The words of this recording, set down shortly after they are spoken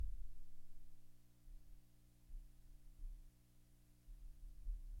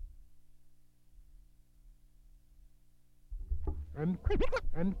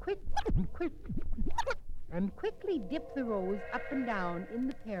and quickly dip the rose up and down in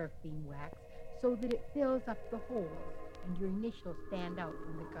the paraffin wax so that it fills up the holes and your initials stand out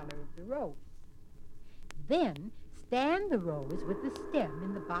from the color of the rose. Then stand the rose with the stem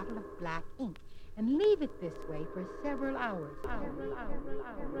in the bottle of black ink and leave it this way for several hours. If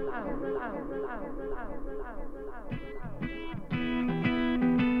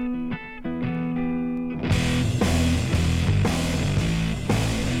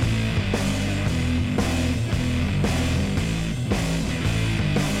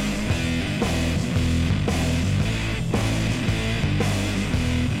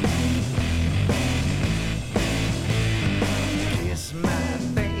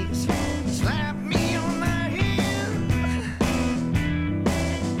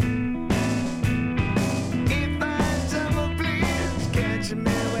I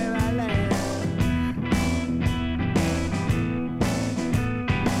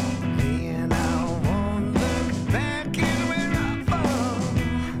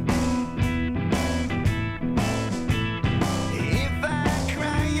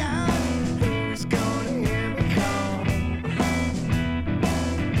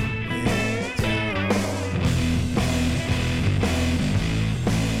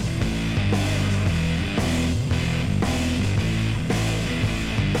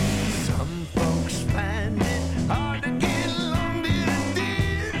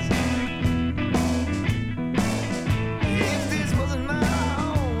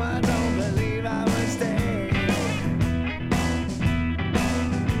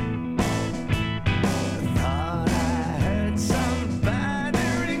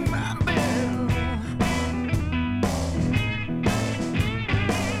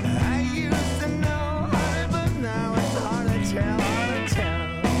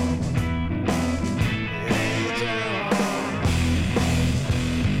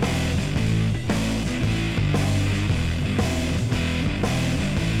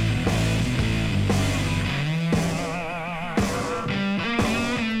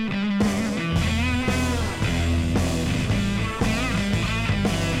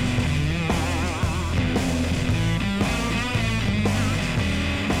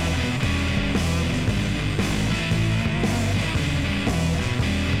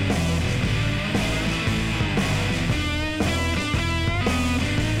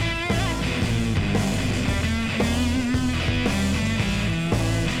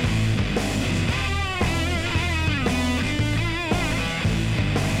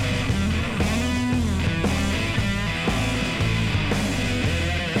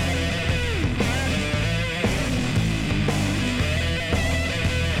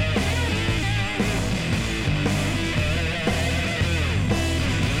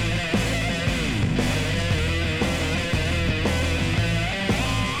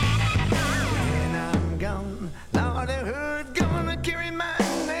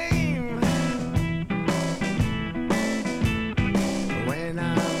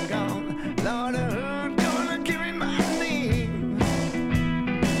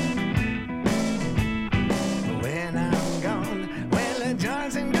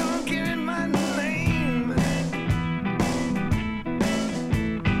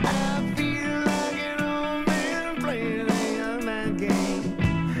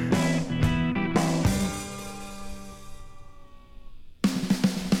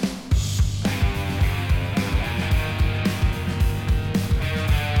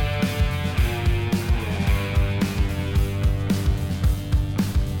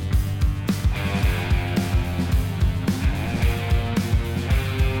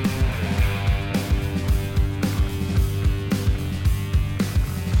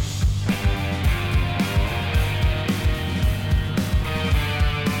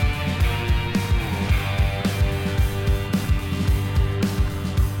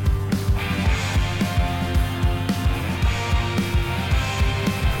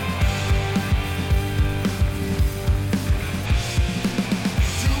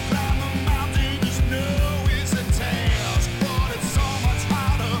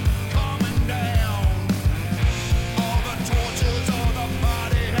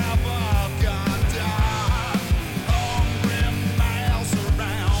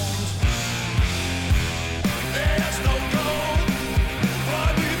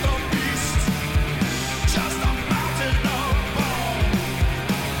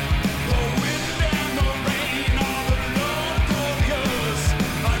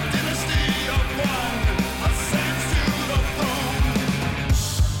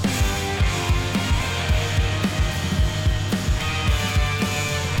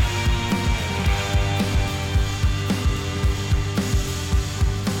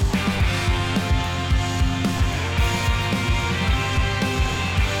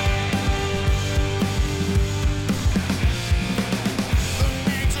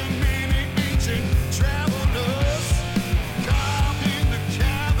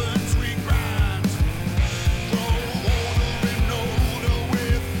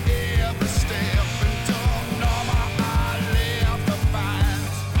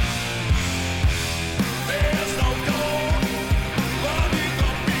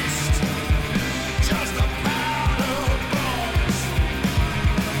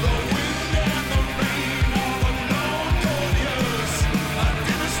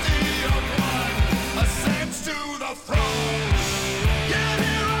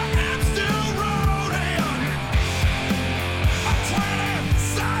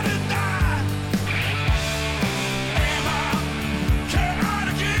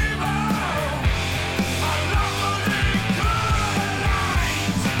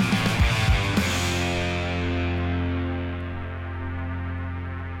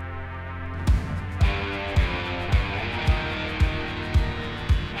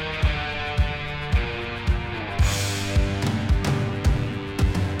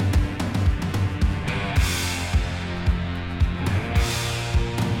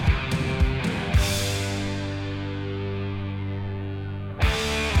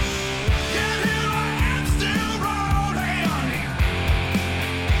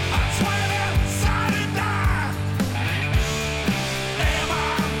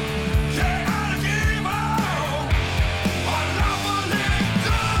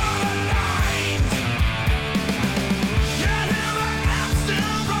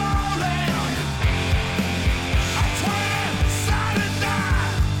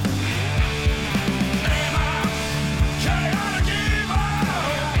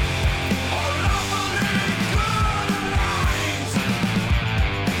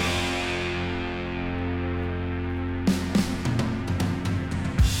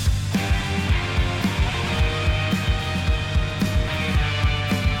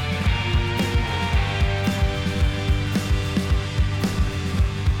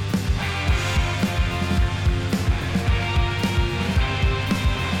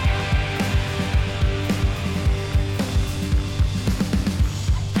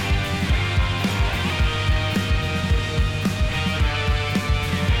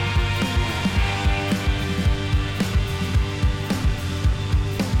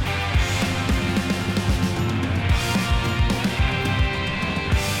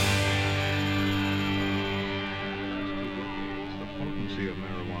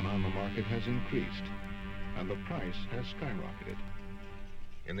has increased, and the price has skyrocketed.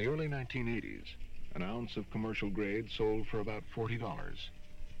 In the early 1980s, an ounce of commercial grade sold for about $40.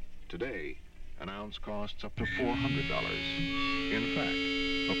 Today, an ounce costs up to $400. In fact,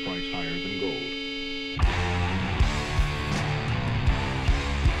 a price higher than gold.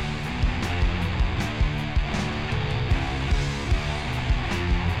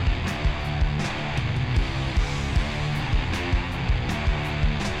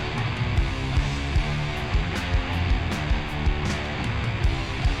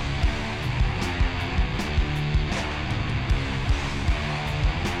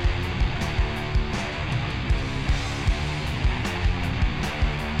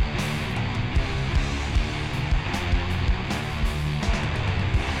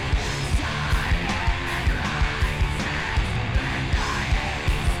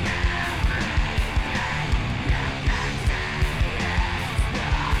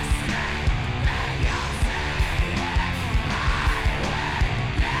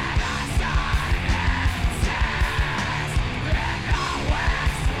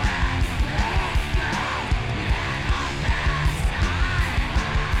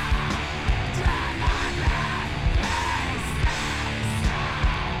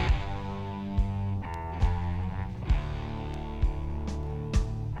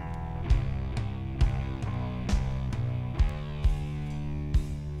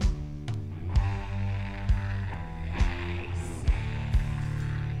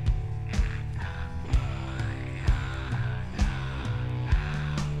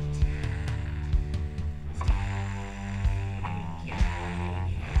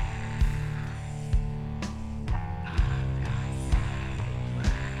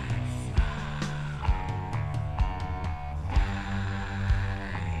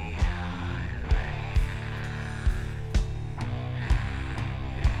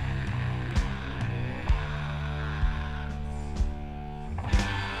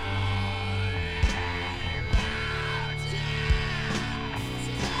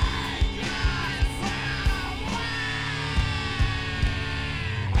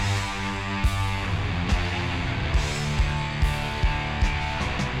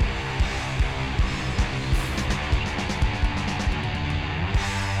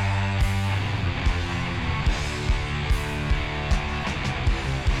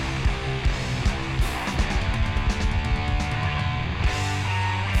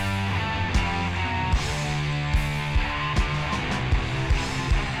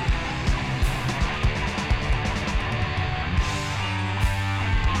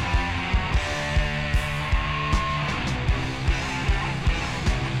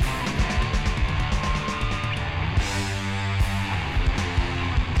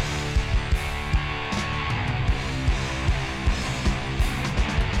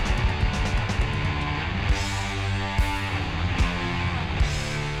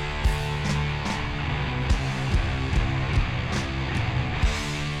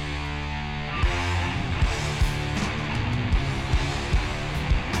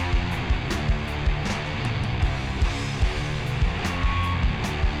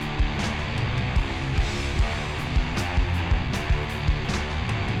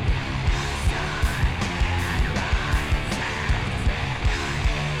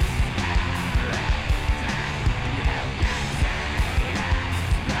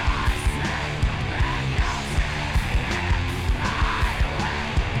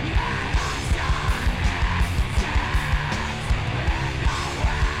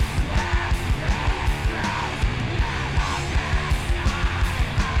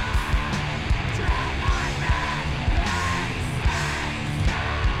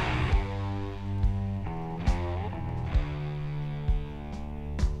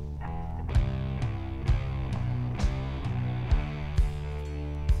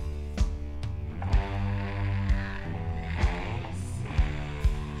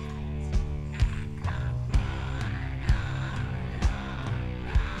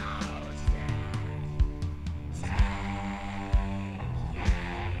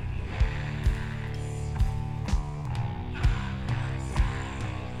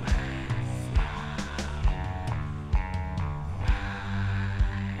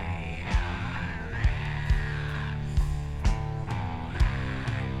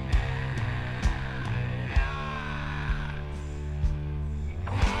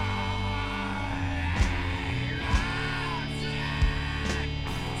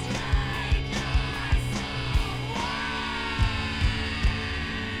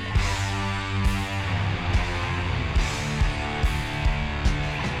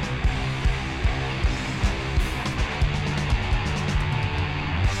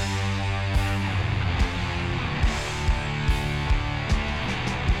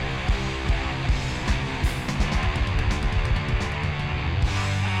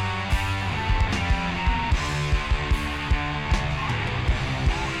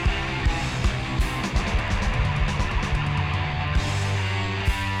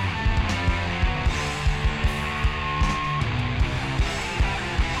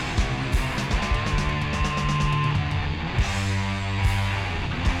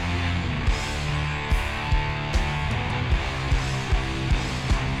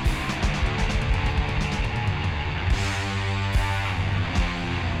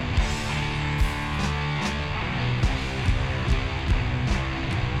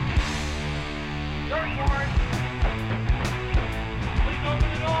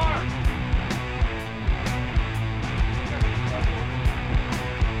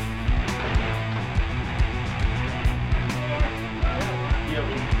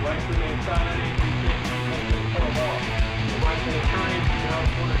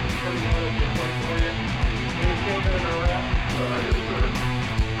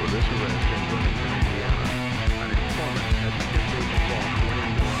 For this arrest in Bloomington, Indiana, an informant had skipped over the law to an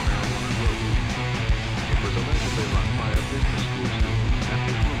indoor marijuana grow. It was allegedly run by a business school student and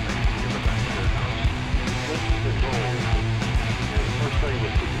his roommate in the back of their house. This is the goal. And the first thing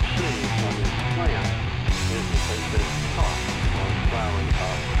that you can see on this plant is that they've been caught on flowering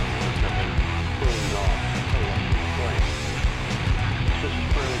tops and have been pruned off from the plant. This is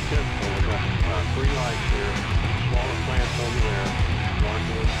fairly typical. We've got 3 lights here, smaller plants over there,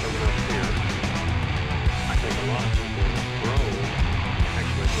 larger ones coming up here. I think a lot of people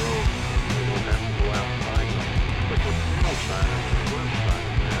actually grow, they don't have to go outside. But the downside of the worst side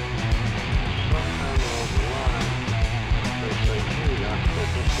of that, sometime along the line, they say, gee, I spent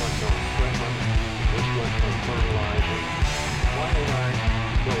this much on equipment, this much on fertilizer. Why don't I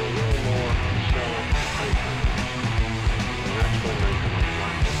go a little more and sell it to paper? And that's when they come up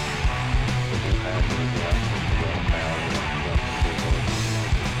like it. If you have to go out and sell a pound and stuff to people,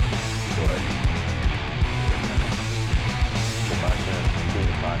 good. If I said $2,000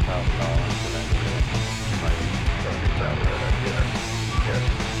 to $5,000 for that trip, maybe $30,000 right there. Yes.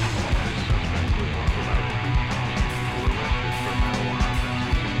 This suspect was one of about 2,000 people arrested for marijuana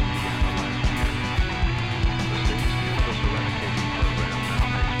offenses in Indiana last year. The state's cannabis eradication program now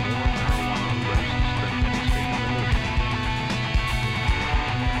makes more marijuana arrests than any state in the nation.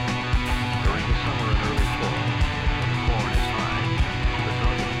 During the summer and early fall, when the corn is high, the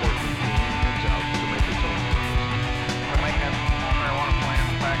drug enforcement team heads out to make its own runs. We might have small marijuana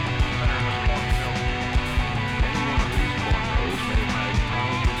plants back in the center of this cornfield. Any one of these corn rows may hide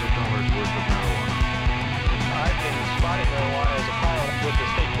thousands of dollars worth of marijuana. I've been spotting marijuana as a pilot with the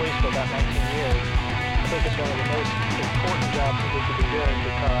state police for about 19 years. I think it's one of the most important jobs that we could be doing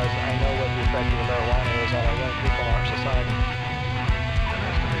because I know what the effect of marijuana is on our young people in our society. An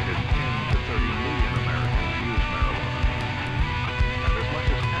estimated 10 to 30 million Americans use marijuana. And as much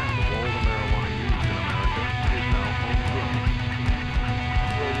as half of all the marijuana used in America is now homegrown.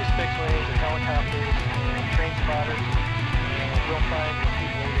 We'll use fixed wings and helicopters and train spotters. And we'll find when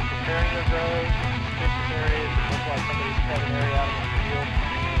people are either preparing their grows in suspicious areas that look like somebody's cut an area out in the field.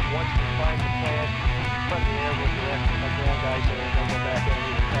 And once we find the plant from the air, we'll direct our drone guys there and they'll go back in and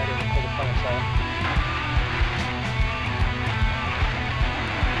either cut it or pull the plants out.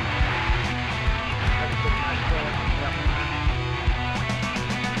 That's a pretty nice plant. Yep.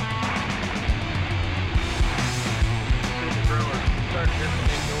 See the growers start getting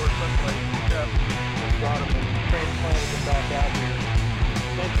indoors someplace picked up and brought them and transplanted them back out here.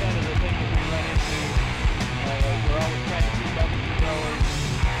 That's kind of the thing that we run into. We're always trying to keep up with the growers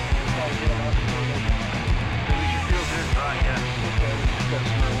and try to get them up before they can. At least your field is dry, yes. Okay. Got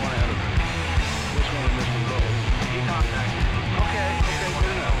some marijuana out of it. This one is Mr. Rose. He contacted me. Okay,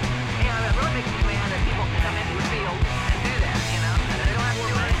 good enough. Yeah, that really makes me mad that people can come into the field and do that, you know? They don't have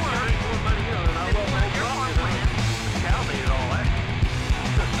to do any work. They just put your farm plan. Cow made all that.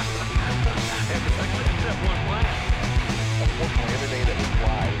 Except one plant. Unfortunately, every day that we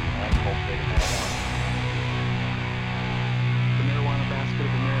fly, I'm cultivating marijuana. The marijuana basket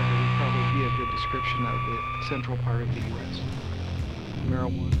of America would probably be a good description of the central part of the U.S.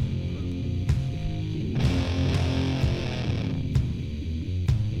 Marijuana.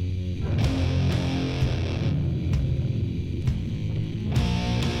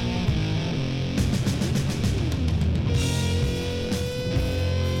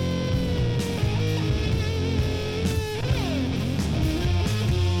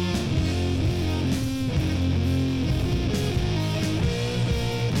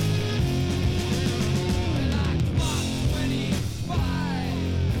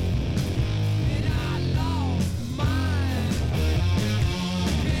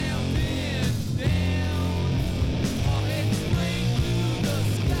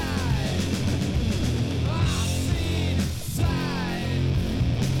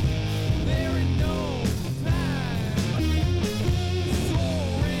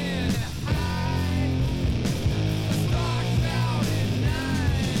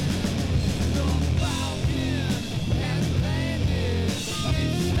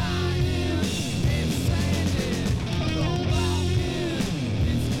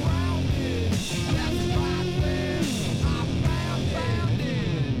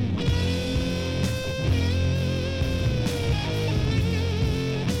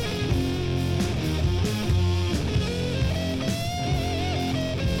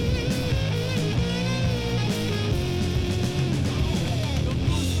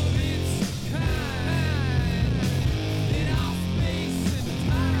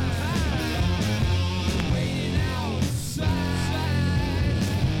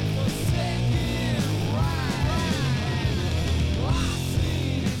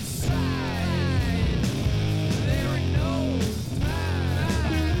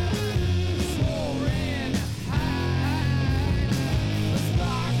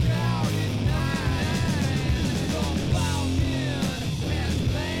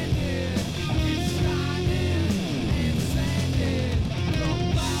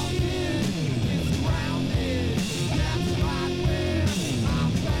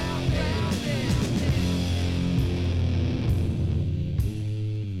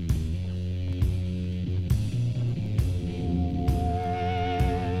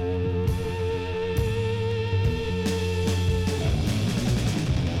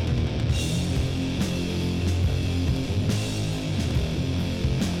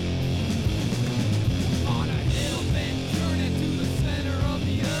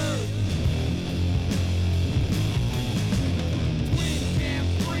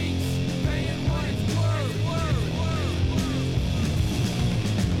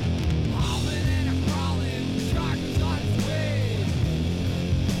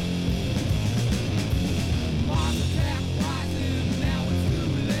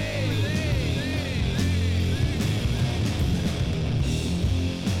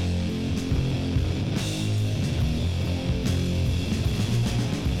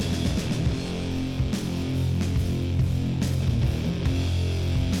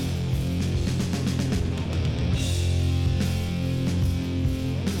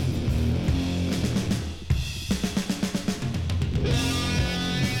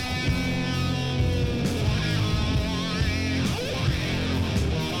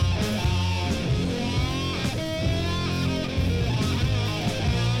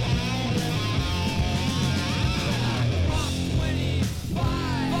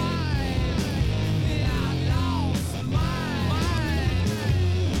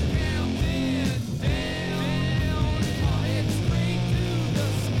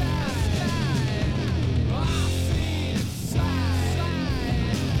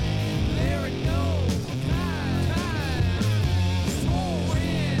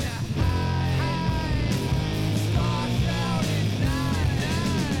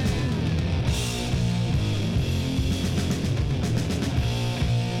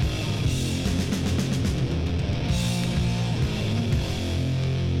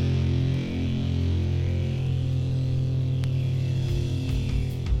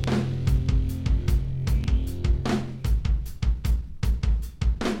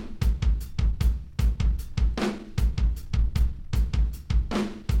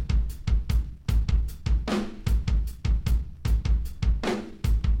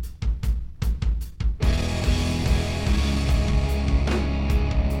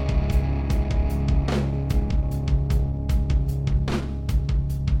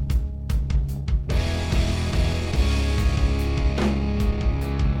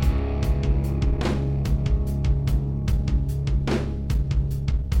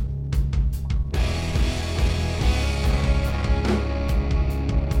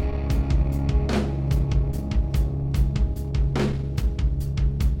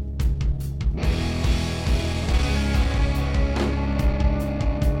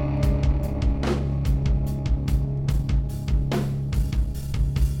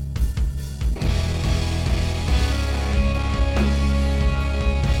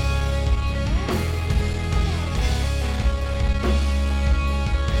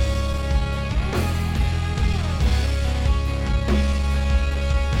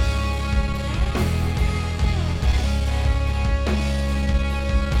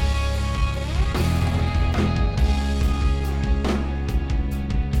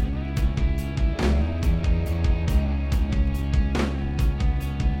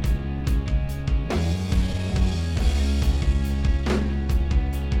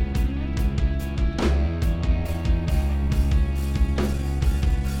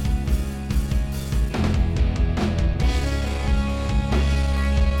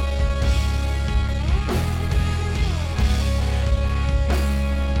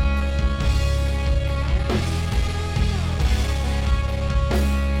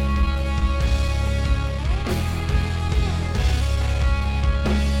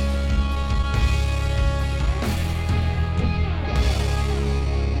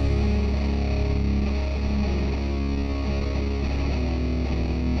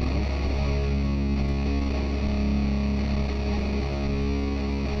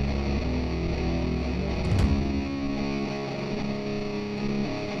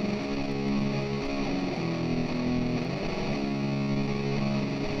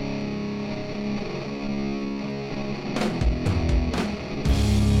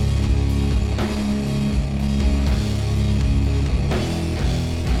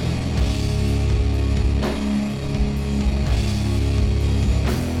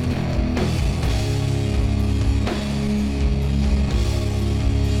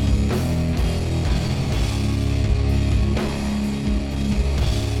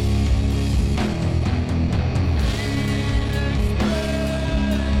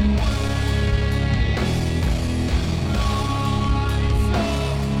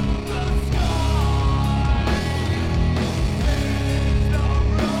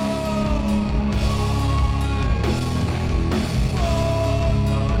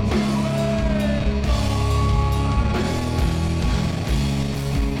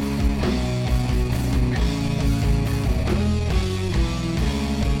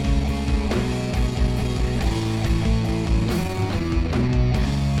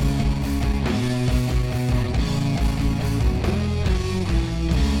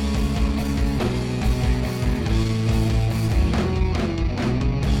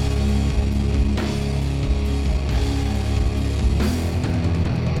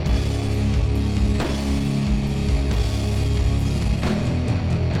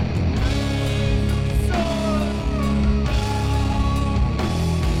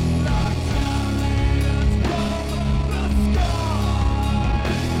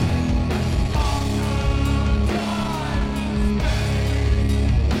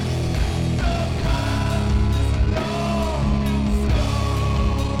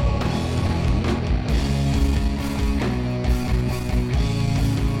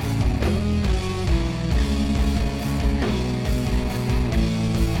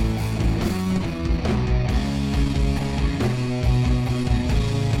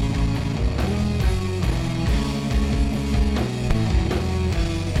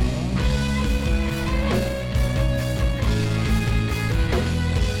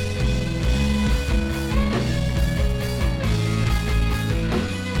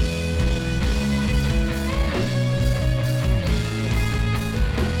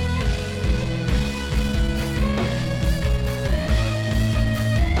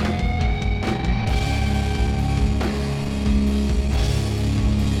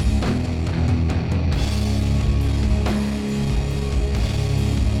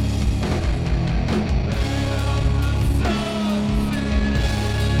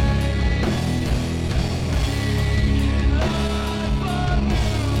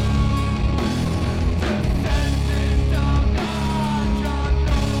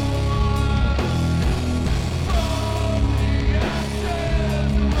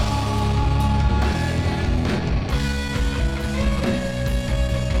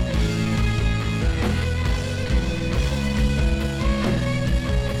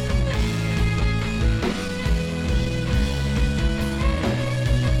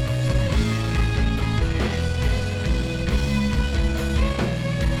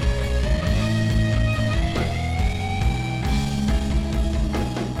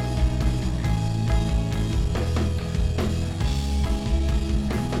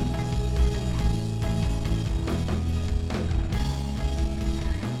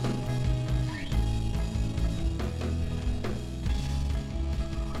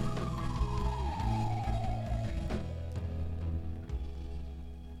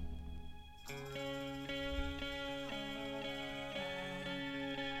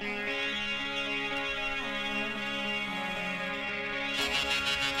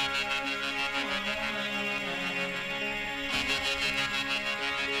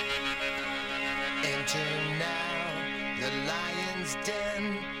 Enter now the lion's den.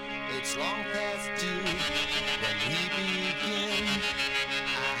 It's long past due when we begin.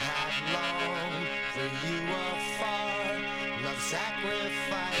 I have longed for you afar, love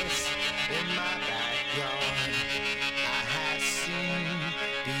sacrifice in my backyard. I have seen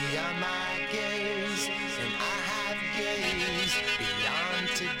beyond my gaze, and I have gazed beyond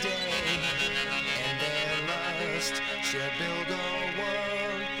today. And their lust shall build a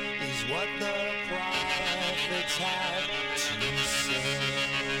world, is what the prophets have to say.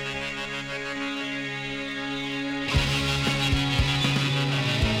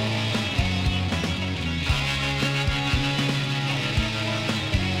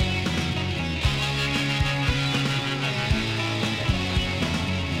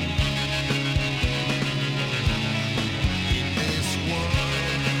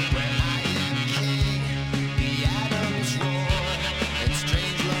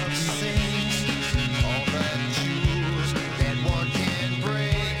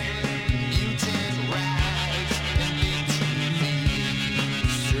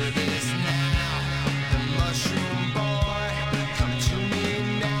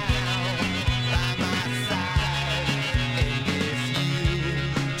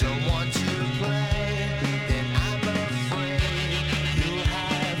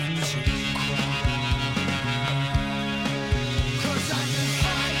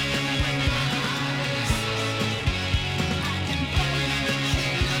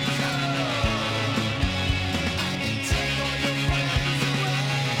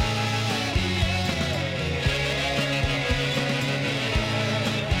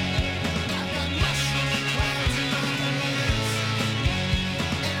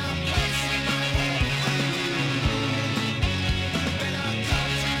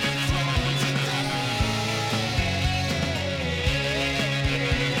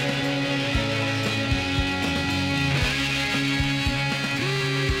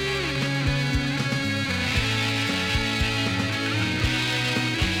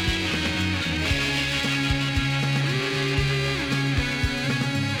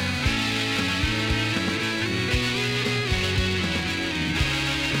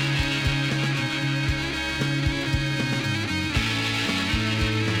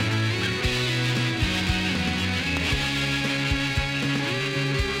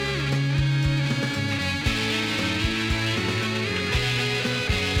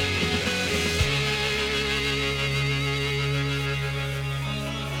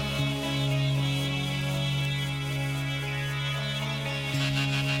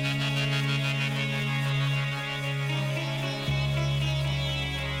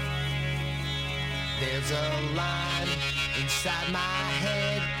 There's a line inside my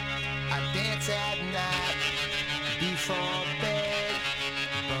head. I dance at night before bed,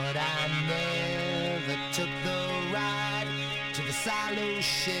 but I never took the ride to the silo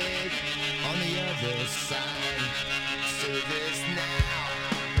shed on the other side. Service now,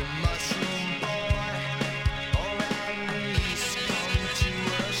 the mushroom boy, or at least come to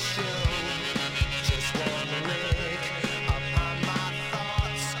a show. Just one lick upon my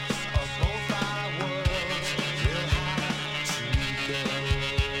thoughts of both our worlds will have to go.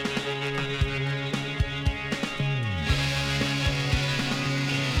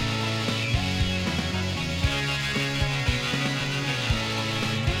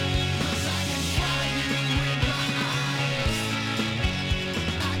 Cause I can fly you with my eyes.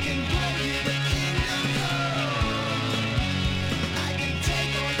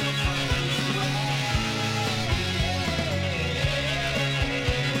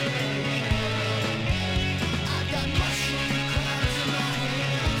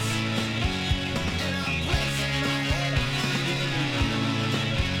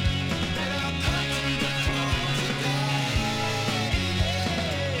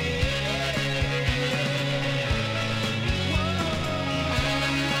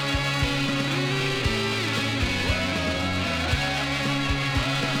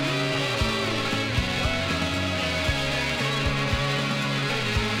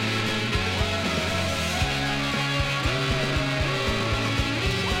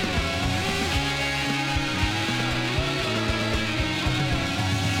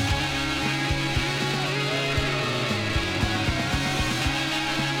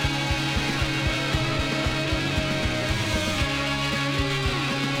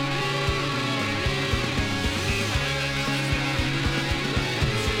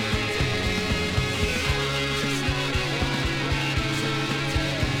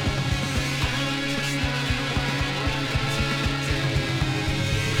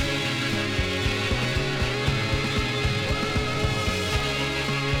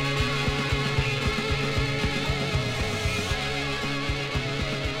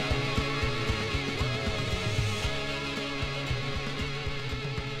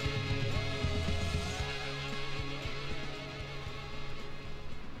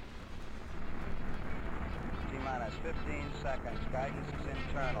 minus 15 seconds. Guidance is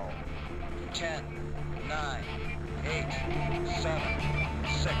internal. 10, 9, 8, 7,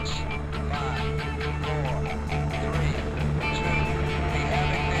 6, 5, 4, 3, 2. We have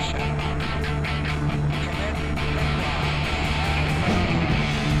ignition. Commit liftoff.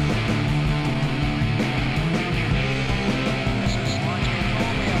 This is launch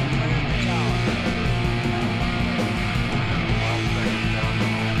control. We have cleared the tower. 12 seconds down the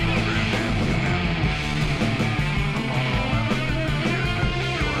whole program and commit. Apollo 11, Houston,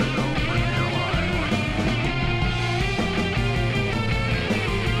 you are go for CLI.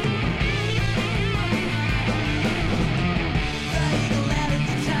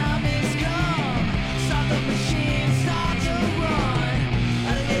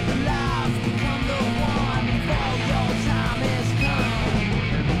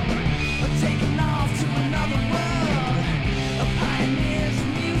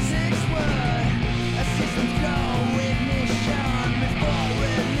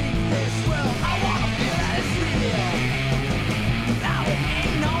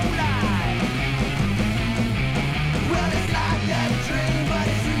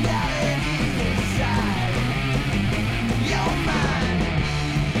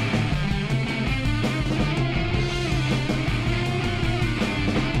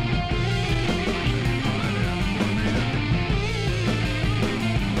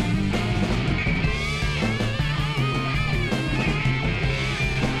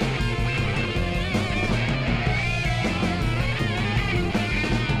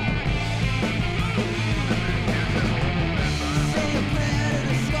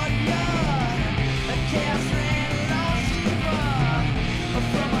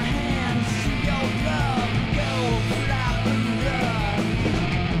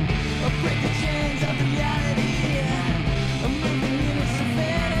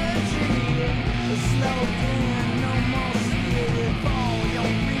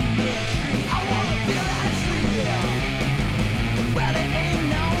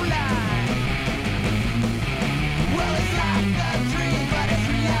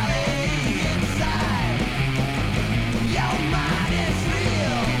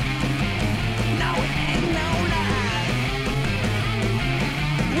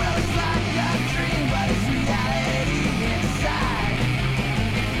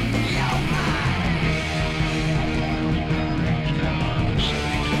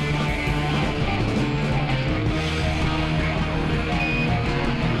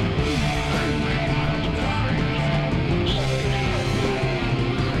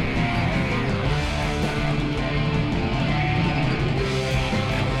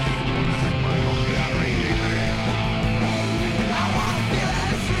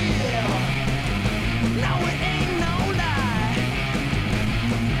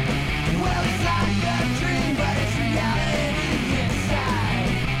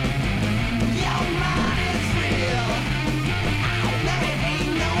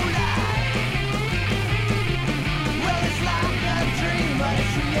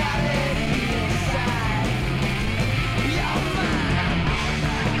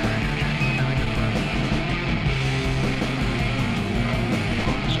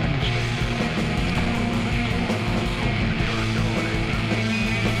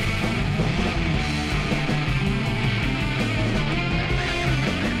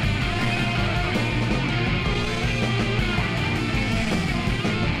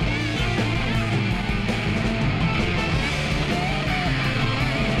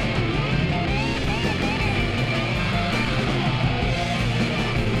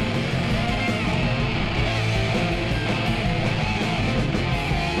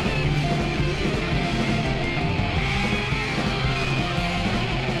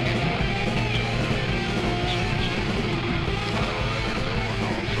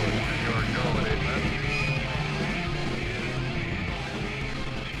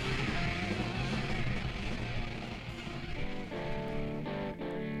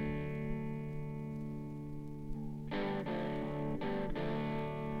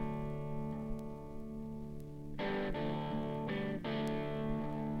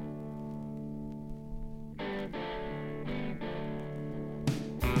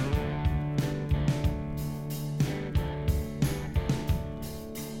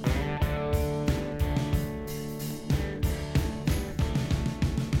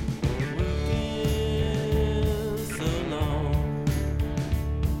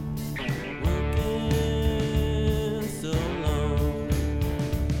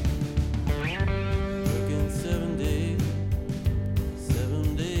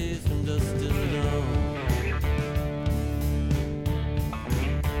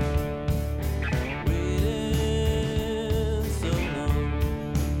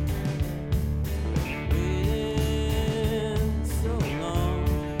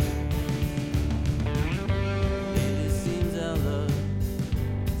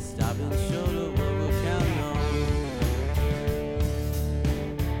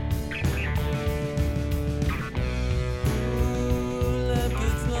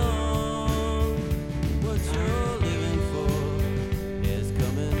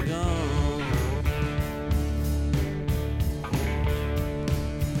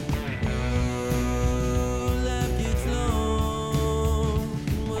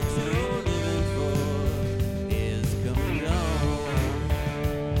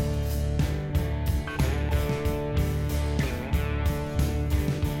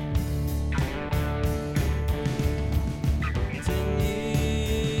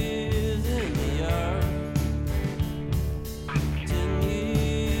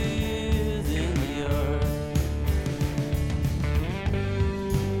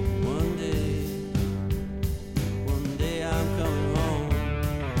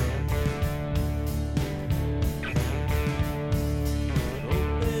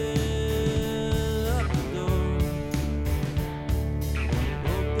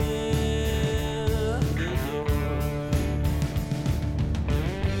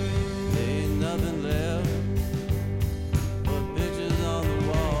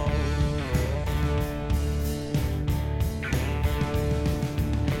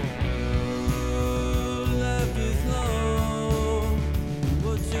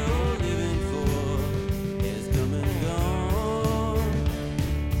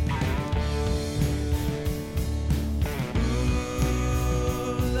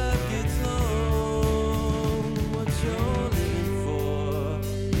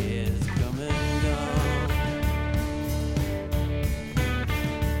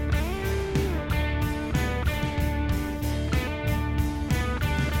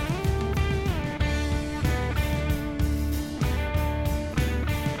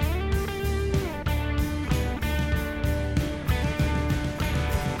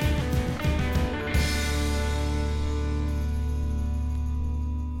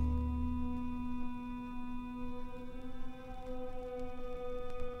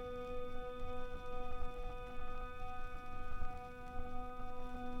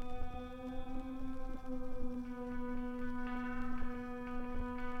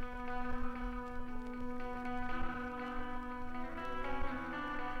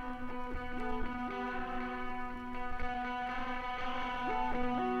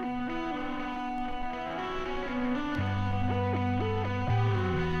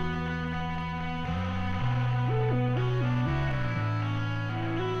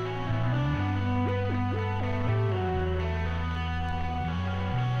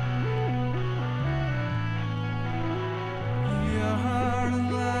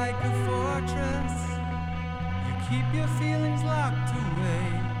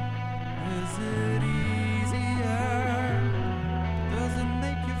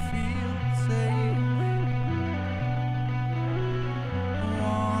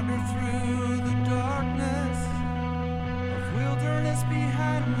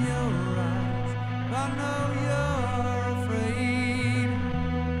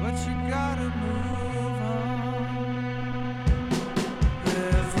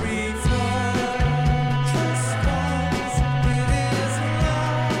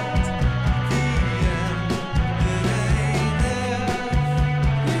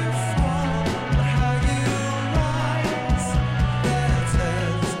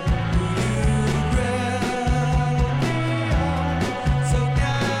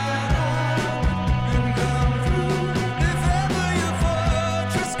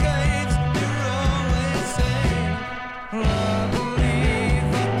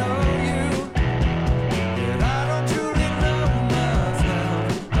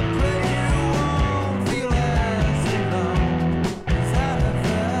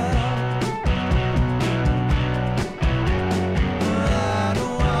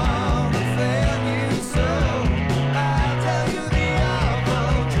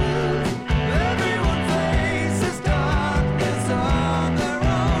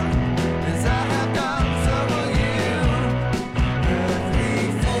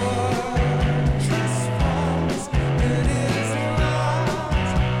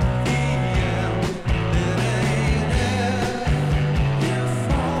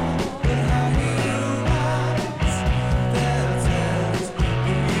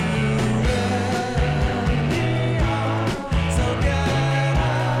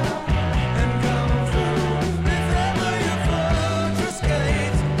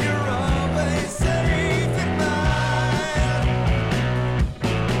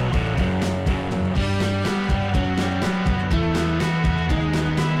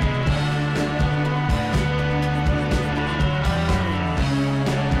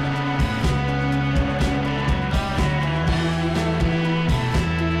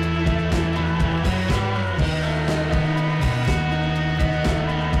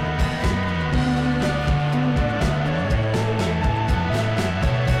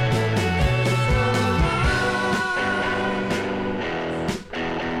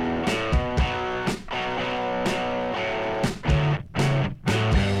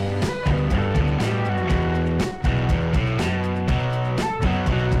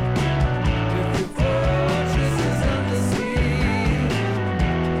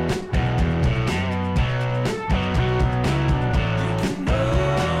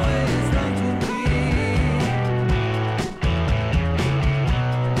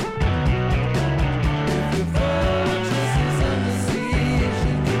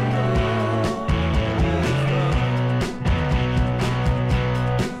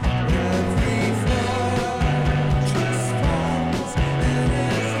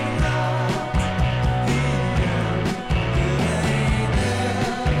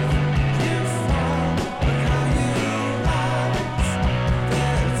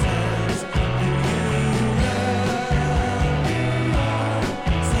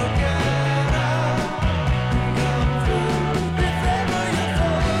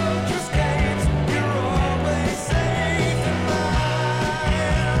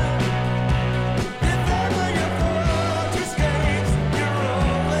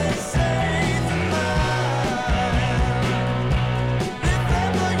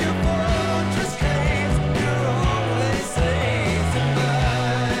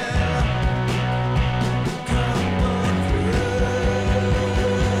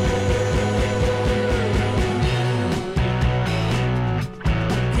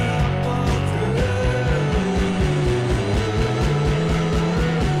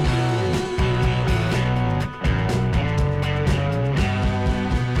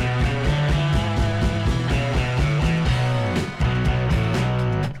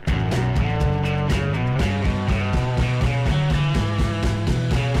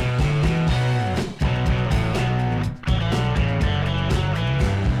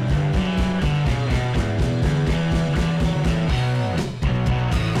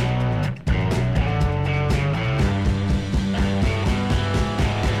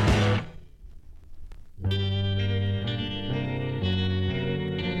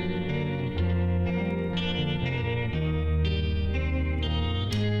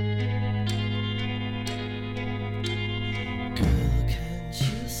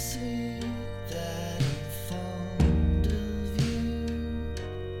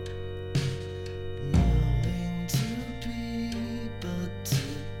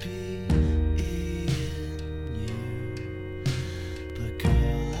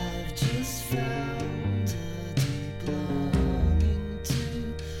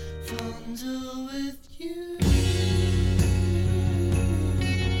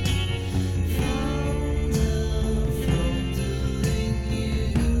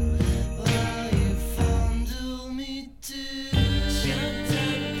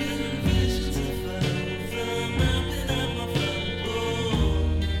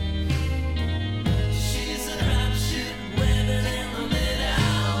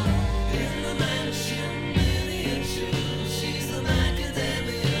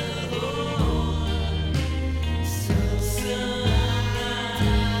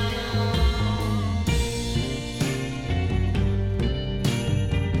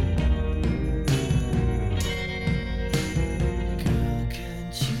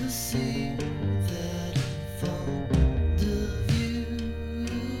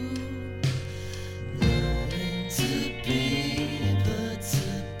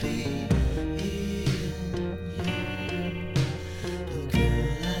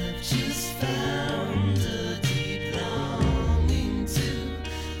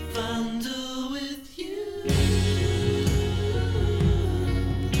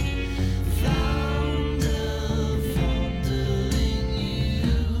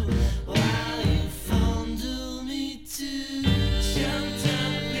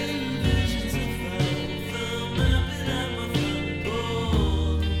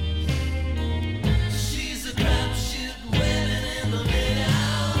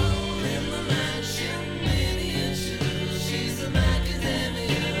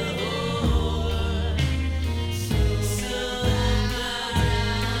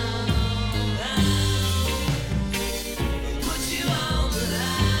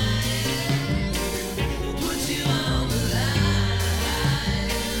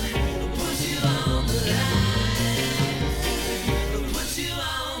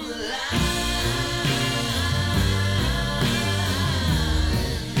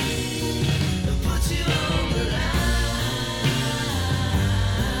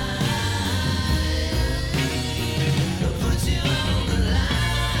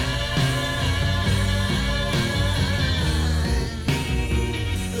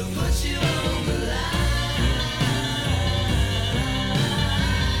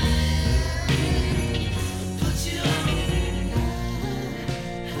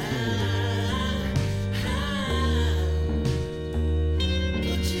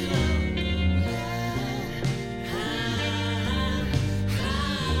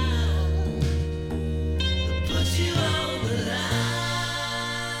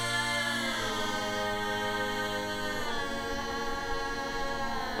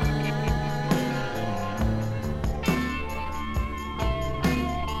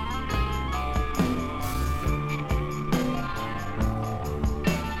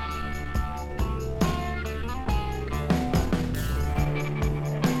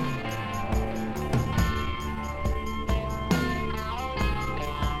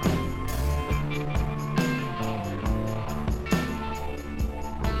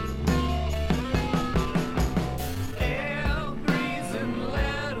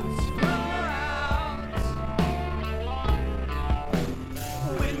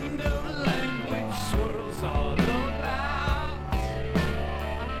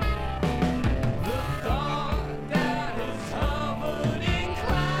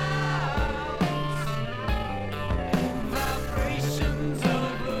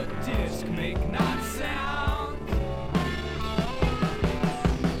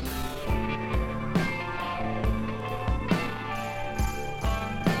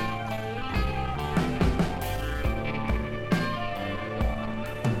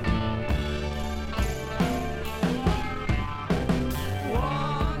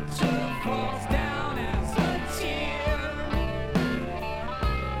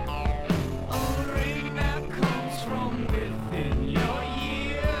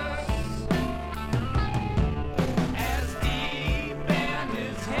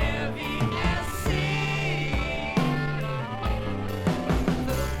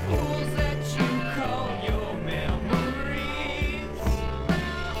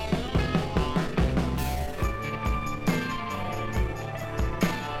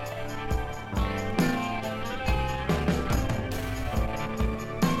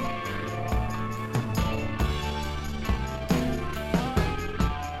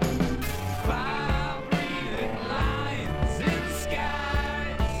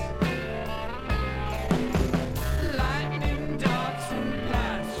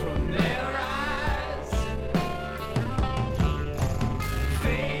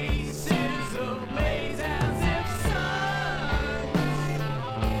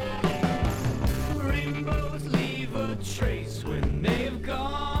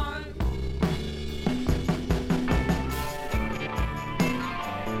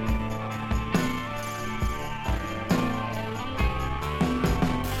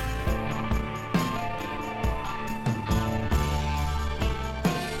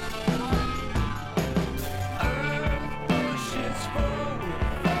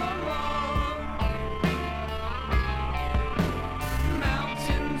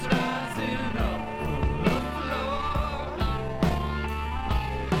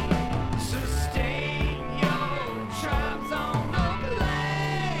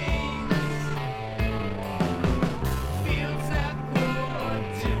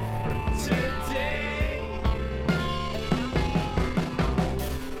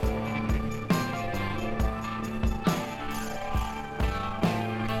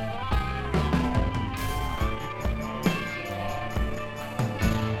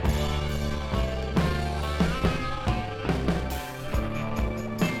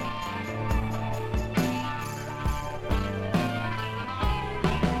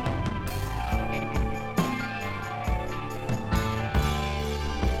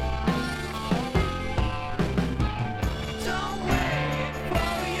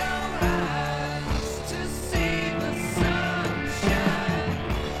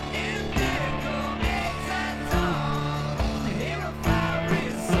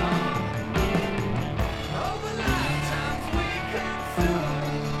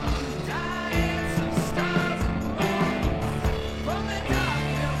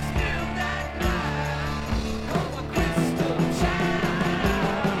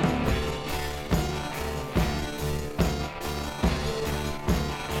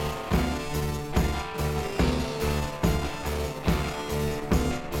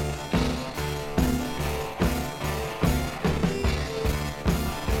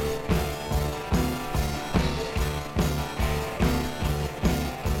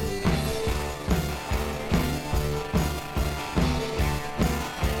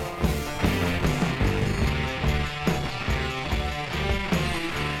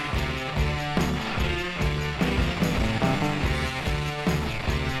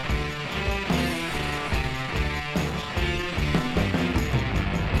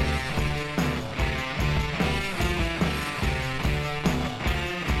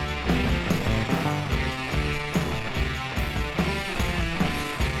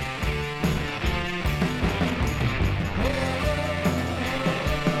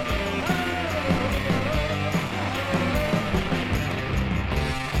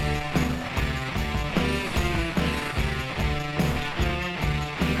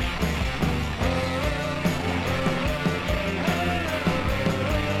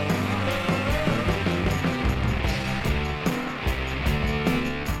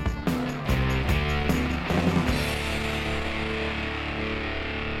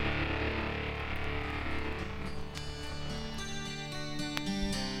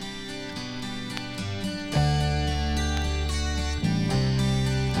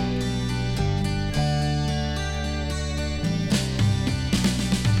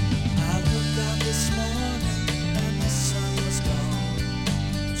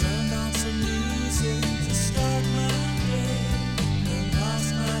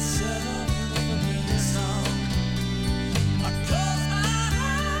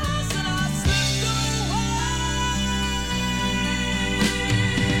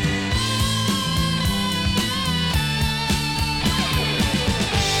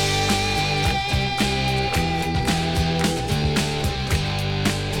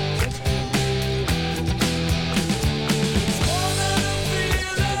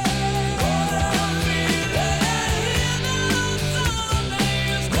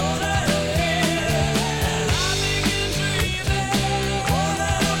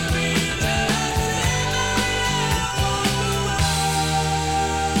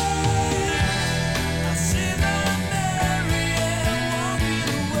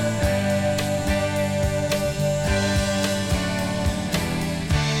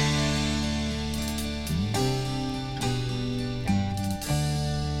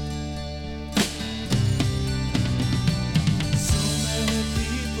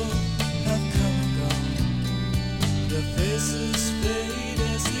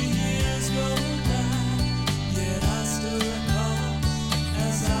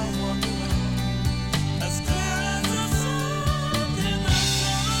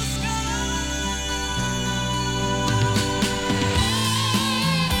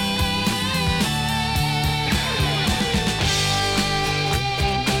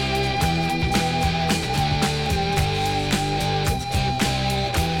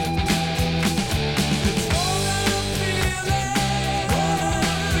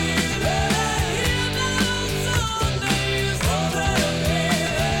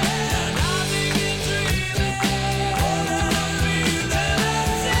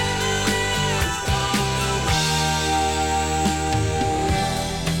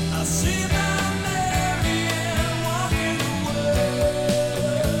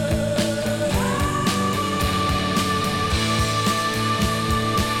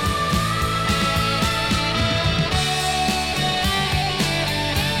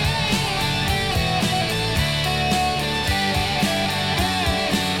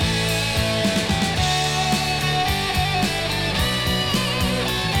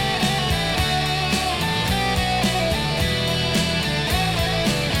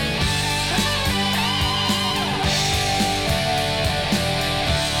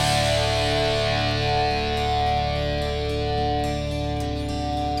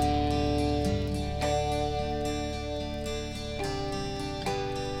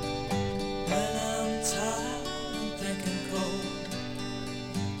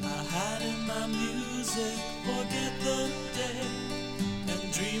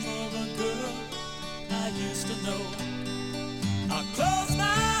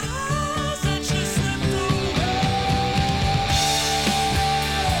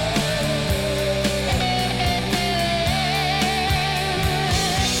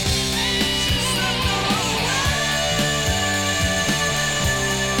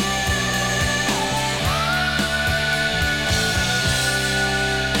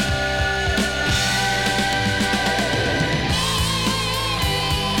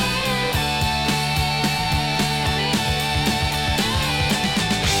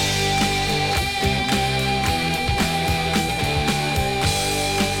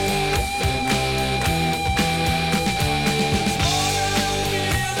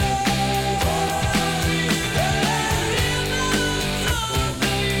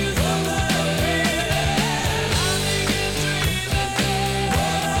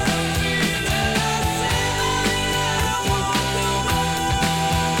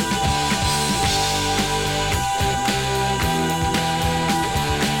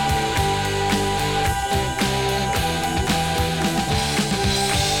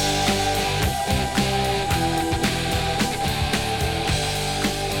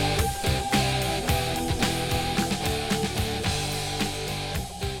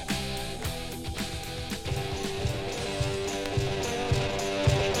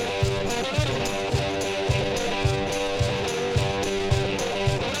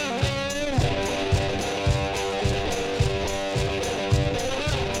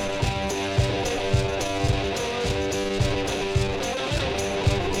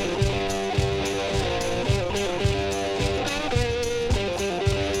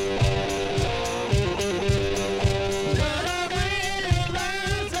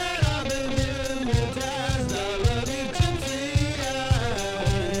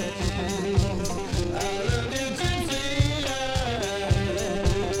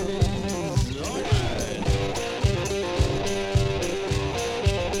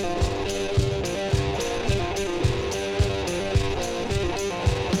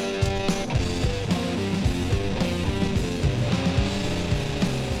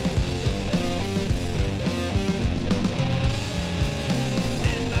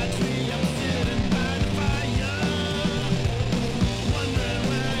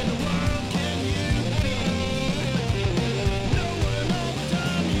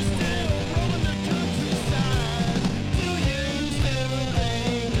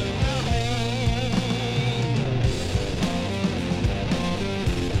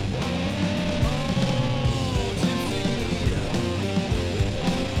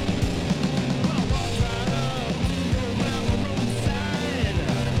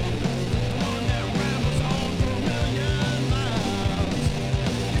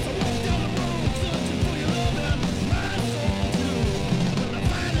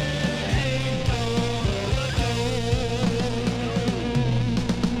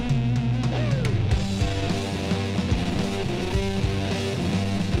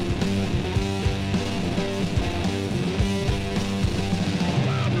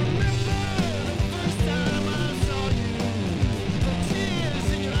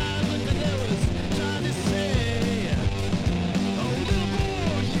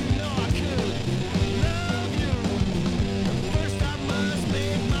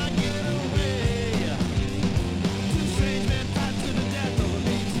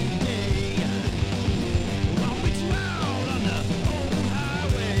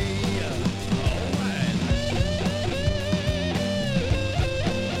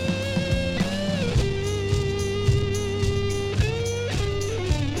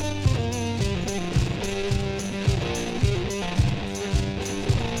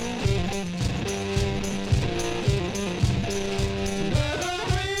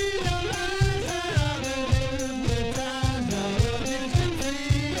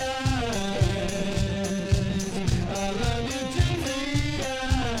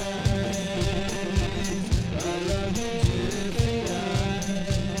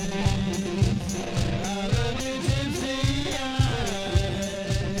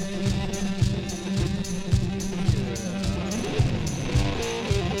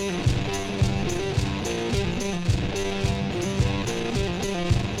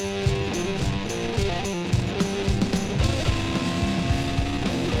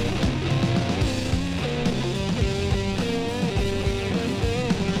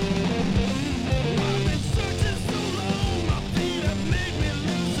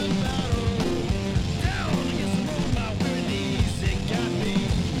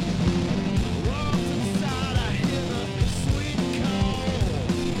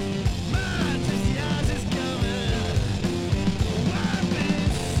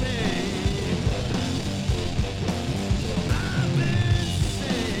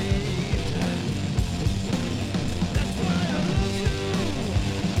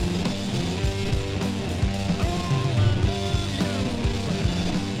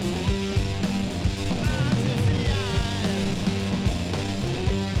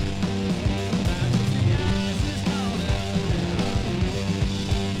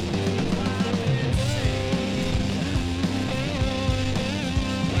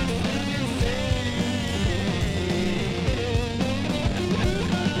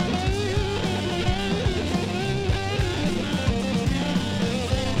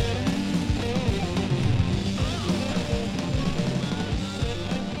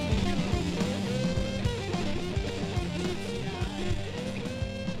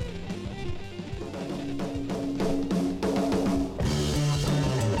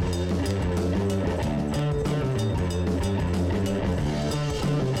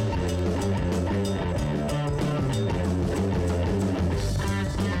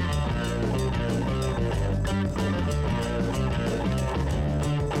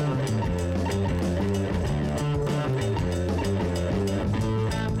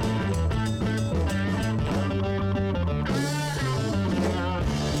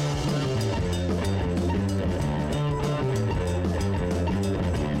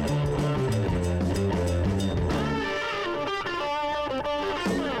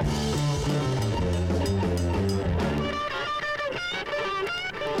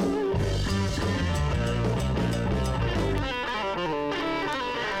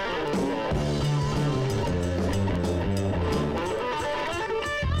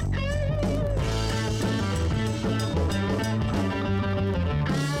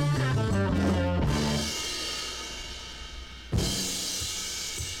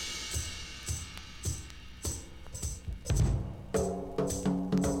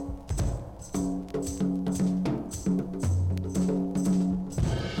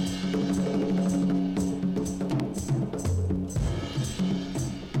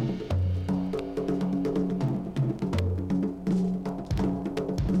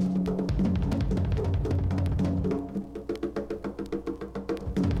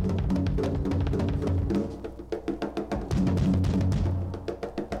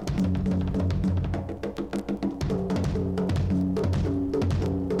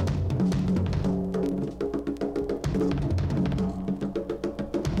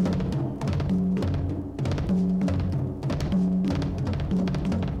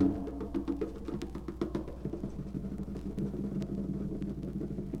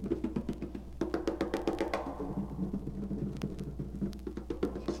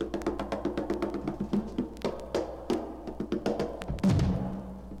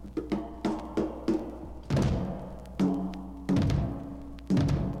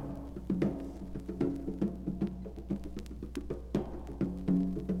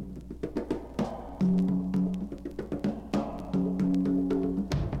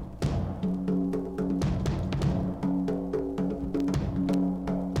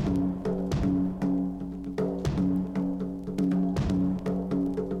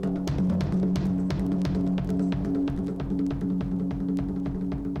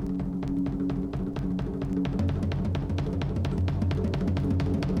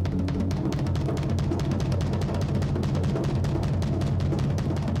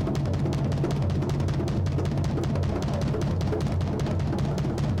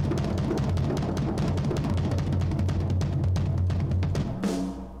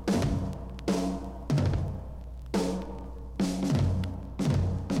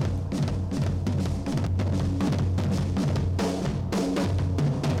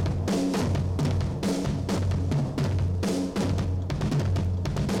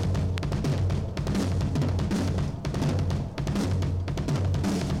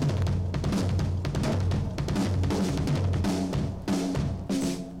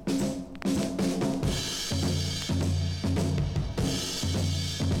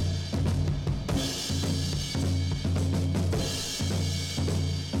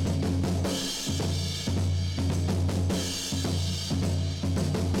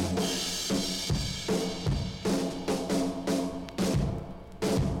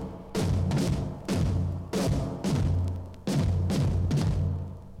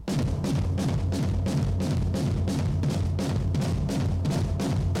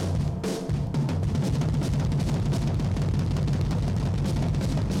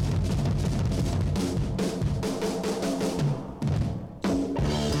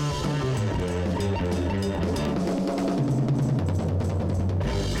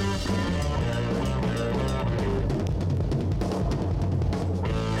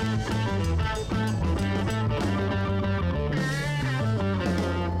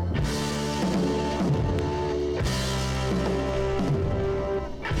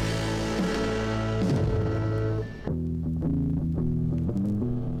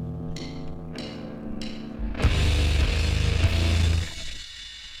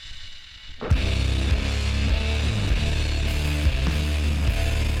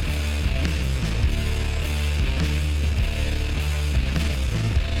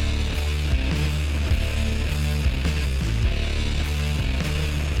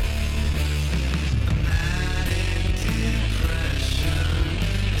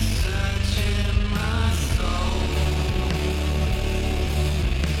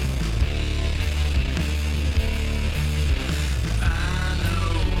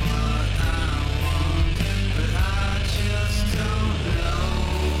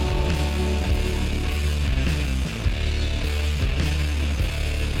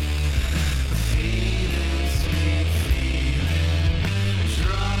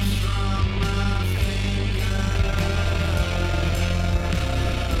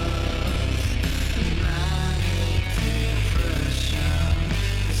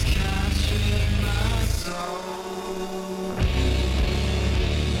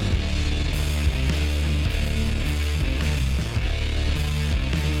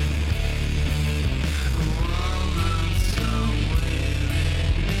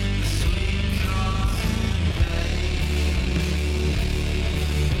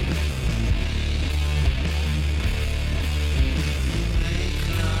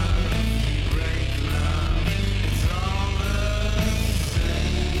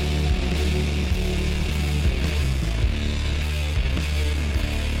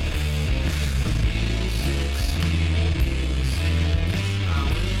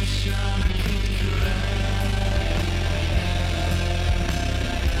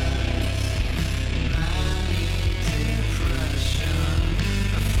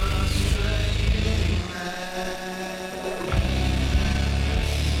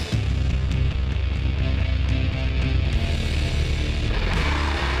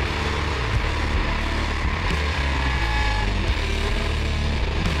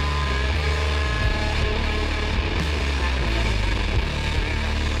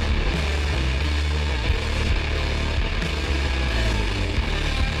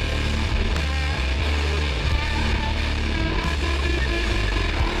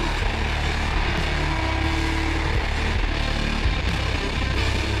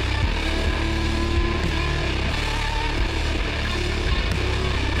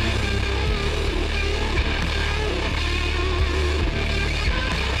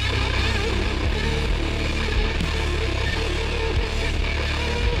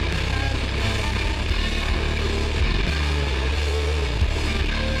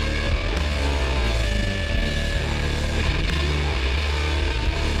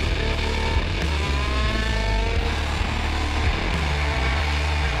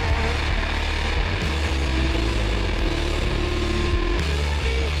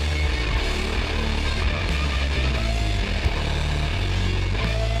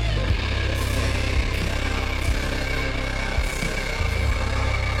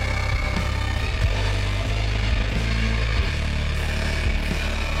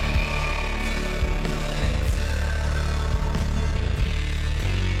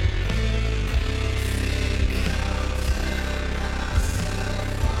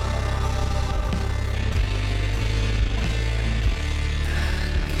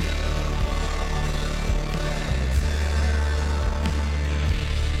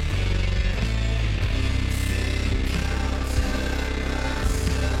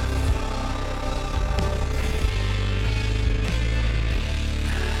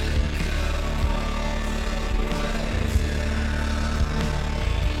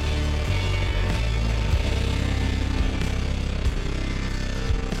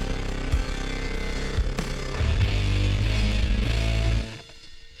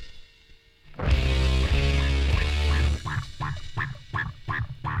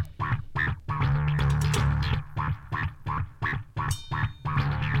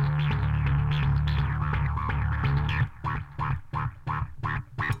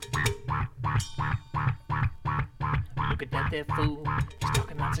 there, fool. She's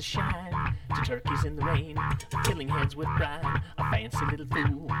talking lots of shine to turkeys in the rain, killing heads with brine. A fancy little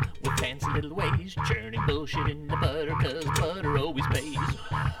fool with fancy little ways, churning bullshit into butter, 'cause butter always pays.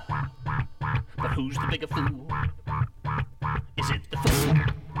 But who's the bigger fool? Is it the fool?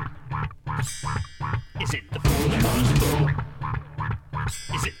 Is it the fool that calls the fool?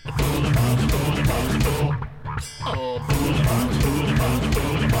 Is it the fool that calls the fool that calls the fool? Oh, the fool that calls the fool that calls the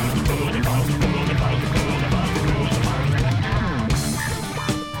fool that calls the fool that calls the fool that calls the fool that calls the fool that calls the fool.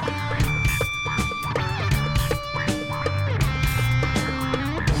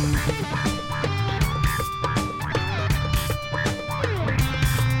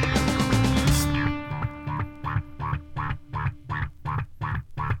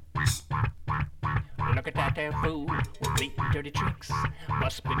 Look at that there fool with bleeding dirty tricks.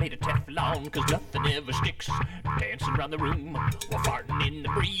 Must be made of Teflon, 'cause nothing ever sticks. Dancing around the room while farting in the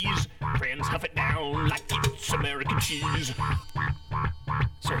breeze. Friends huff it down like it's American cheese.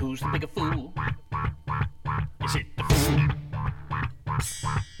 So who's the bigger fool? Is it the fool?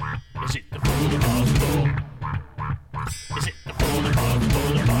 Is it the fool that calls the fool? Is it the fool that calls the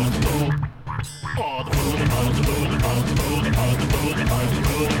fool that calls the fool? Oh, the fool that calls the fool that calls the fool that calls the fool that calls the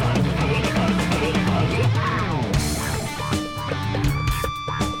fool that calls the fool that calls the fool that calls the fool.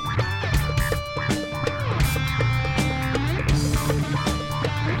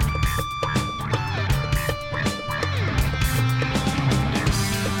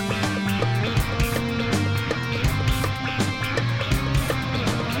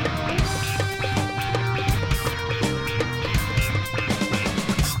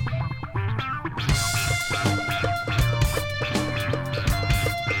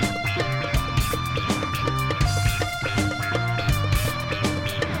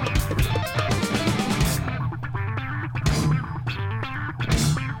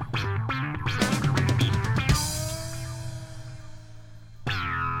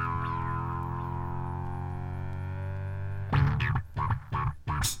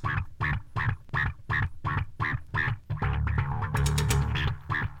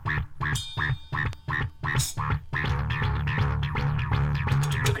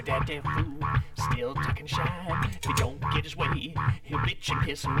 That fool, still talking shine. If he don't get his way, he'll bitch and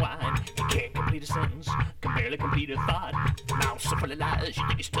piss and whine. He can't complete a sentence, can barely complete a thought. The mouth's so full of lies, you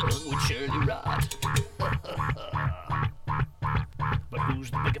think his tongue would surely rot. But who's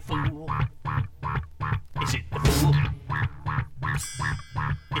the bigger fool? Is it the fool?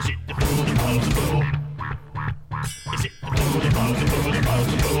 Is it the fool that calls the fool? Is it the fool that calls the fool that calls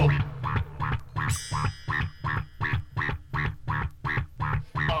the fool?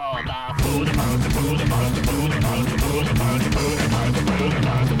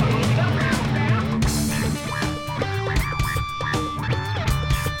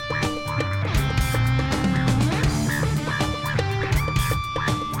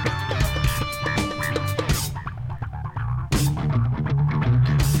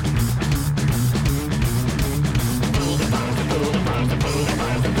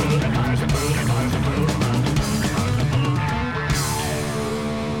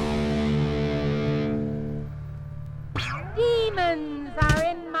 Demons are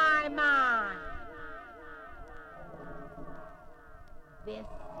in my mind. This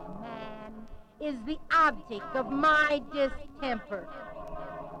man is the object of my distemper,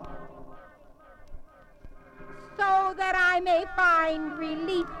 so that I may find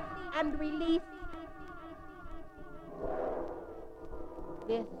relief and release.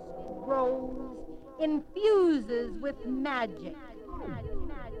 This rose infuses with magic.